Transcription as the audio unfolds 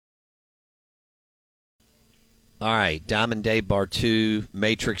All right, Diamond Day Bartoo,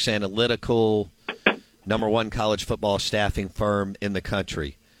 Matrix Analytical, #1 college football staffing firm in the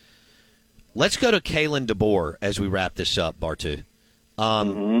country. Let's go to Kalen Deboer as we wrap this up, Bartoo.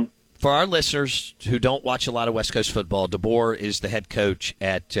 For our listeners who don't watch a lot of West Coast football, Deboer is the head coach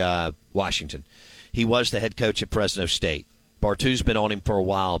at Washington. He was the head coach at Fresno State. Bartoo's been on him for a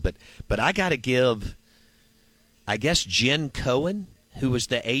while, but I got to give, I guess, Jen Cohen, who was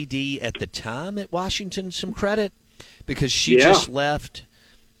the AD at the time at Washington, some credit because she just left.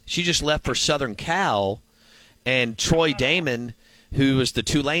 She just left for Southern Cal, and Troy Damon, who was the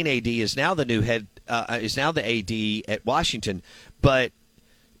Tulane AD, is now the new head. Is now the AD at Washington, but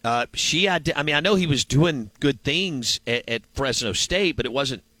I know he was doing good things at Fresno State, but it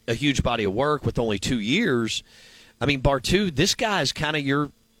wasn't a huge body of work with only 2 years. I mean, Bartoo, this guy is kind of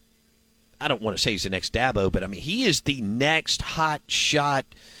your. I don't want to say he's the next Dabo, but I mean he is the next hot shot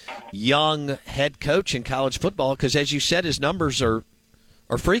young head coach in college football because, as you said, his numbers are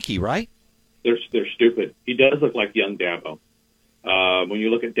freaky, right? They're stupid. He does look like young Dabo. When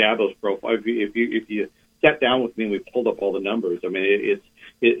you look at Dabo's profile, if you sat down with me and we pulled up all the numbers, I mean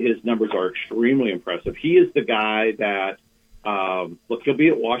his numbers are extremely impressive. He is the guy that look, he'll be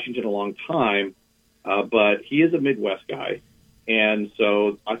at Washington a long time, but he is a Midwest guy. And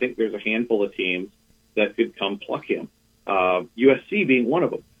so I think there's a handful of teams that could come pluck him. USC being one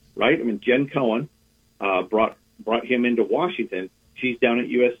of them, right? I mean, Jen Cohen brought him into Washington. She's down at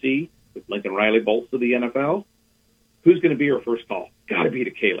USC with Lincoln Riley bolts to the NFL. Who's going to be her first call? Got to be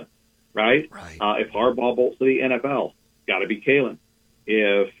to Kalen, right? If Harbaugh bolts to the NFL, got to be Kalen.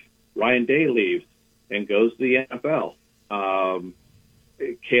 If Ryan Day leaves and goes to the NFL,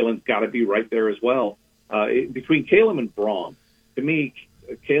 Kalen's got to be right there as well. Between Kalen and Braum, to me,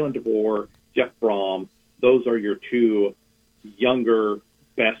 Kalen Deboer, Jeff Braum, those are your two younger,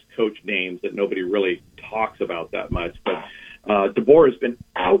 best coach names that nobody really talks about that much. But Deboer has been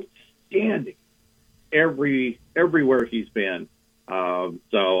outstanding everywhere he's been. So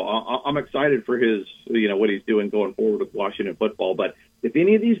I'm excited for his, what he's doing going forward with Washington football. But if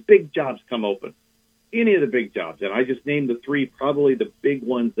any of these big jobs come open, any of the big jobs, and I just named the three, probably the big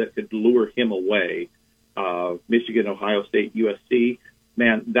ones that could lure him away, Michigan, Ohio State, USC,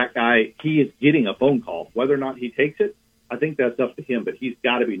 man, that guy, he is getting a phone call. Whether or not he takes it, I think that's up to him, but he's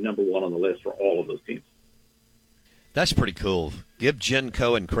got to be #1 on the list for all of those teams. That's pretty cool. Give Jen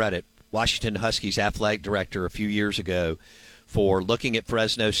Cohen credit, Washington Huskies athletic director a few years ago, for looking at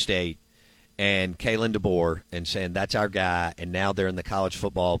Fresno State and Kalen Deboer and saying, that's our guy, and now they're in the college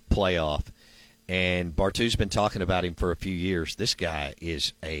football playoff. And Bartoo's been talking about him for a few years. This guy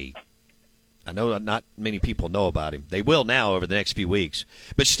is I know not many people know about him. They will now over the next few weeks.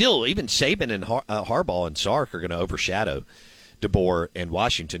 But still, even Saban and Harbaugh and Sark are going to overshadow Deboer and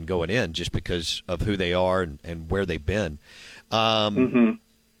Washington going in just because of who they are and where they've been. All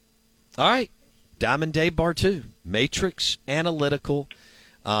right, Diamond Day Bartoo, Matrix Analytical,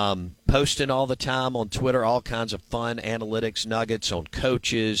 posting all the time on Twitter, all kinds of fun analytics nuggets on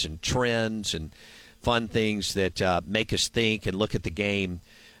coaches and trends and fun things that make us think and look at the game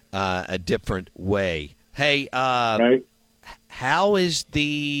a different way. Hey, right. how's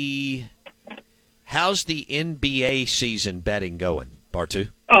the NBA season betting going, Bartoo?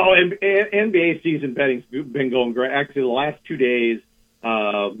 Oh, and NBA season betting's been going great. Actually, the last 2 days,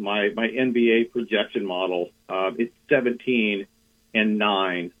 my NBA projection model, it's 17-9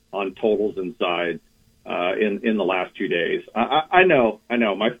 on totals and sides in the last 2 days. I know.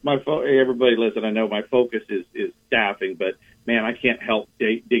 Everybody listen. I know my focus is staffing, but man, I can't help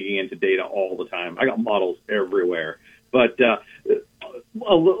digging into data all the time. I got models everywhere. But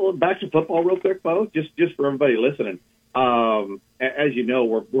a little back to football real quick, Bo, just for everybody listening. As you know,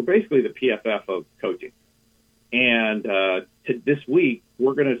 we're basically the PFF of coaching. And this week,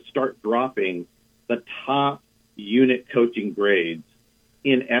 we're going to start dropping the top unit coaching grades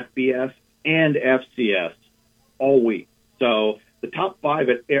in FBS and FCS all week. So the top five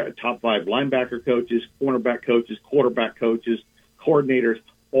linebacker coaches, cornerback coaches, quarterback coaches, coordinators,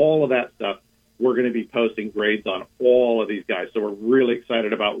 all of that stuff, we're going to be posting grades on all of these guys. So we're really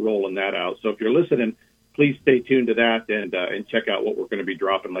excited about rolling that out. So if you're listening, please stay tuned to that and check out what we're going to be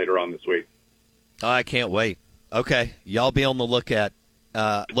dropping later on this week. I can't wait. Okay, y'all be on the lookout.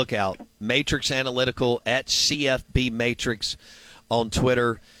 Matrix Analytical at CFB Matrix on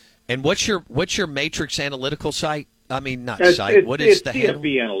Twitter. And what's your Matrix Analytical site? I mean, not site. What is the handle?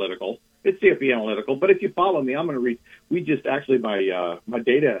 CFB Analytical. It's CFB Analytical. But if you follow me, I'm going to read. We just actually my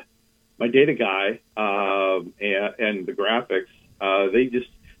data guy and the graphics.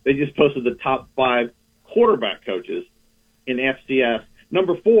 They just posted the top 5 quarterback coaches in FCS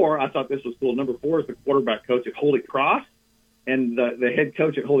Number 4, I thought this was cool. Number 4 is the quarterback coach at Holy Cross, and the head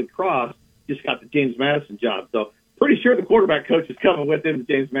coach at Holy Cross just got the James Madison job. So pretty sure the quarterback coach is coming with him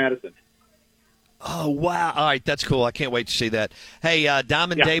to James Madison. Oh, wow. All right, that's cool. I can't wait to see that. Hey,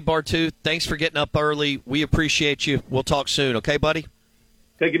 Diamond Day, Bartoo, thanks for getting up early. We appreciate you. We'll talk soon, okay, buddy?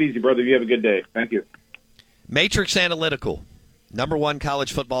 Take it easy, brother. You have a good day. Thank you. Matrix Analytical, number 1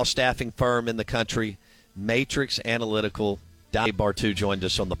 college football staffing firm in the country. Matrix Analytical. Dave Bartoo joined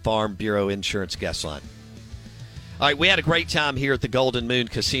us on the Farm Bureau Insurance guest line. All right, we had a great time here at the Golden Moon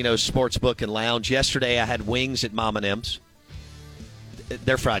Casino Sportsbook and Lounge. Yesterday I had wings at Mom and M's.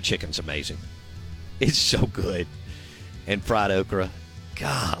 Their fried chicken's amazing. It's so good. And fried okra.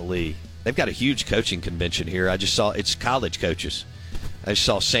 Golly. They've got a huge coaching convention here. I just saw it's college coaches. I just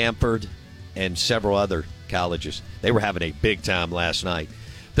saw Samford and several other colleges. They were having a big time last night.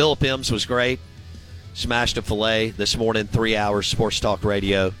 Philip M's was great. Smashed a filet this morning, 3 hours, Sports Talk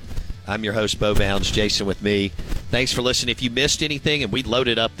Radio. I'm your host, Bo Bounds, Jason with me. Thanks for listening. If you missed anything, and we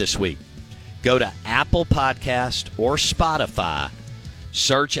loaded up this week, go to Apple Podcast or Spotify.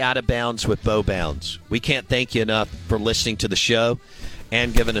 Search Out of Bounds with Bo Bounds. We can't thank you enough for listening to the show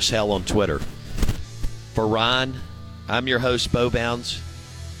and giving us hell on Twitter. For Ron, I'm your host, Bo Bounds.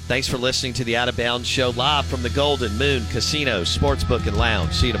 Thanks for listening to the Out of Bounds show live from the Golden Moon Casino Sportsbook and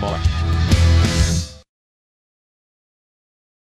Lounge. See you tomorrow.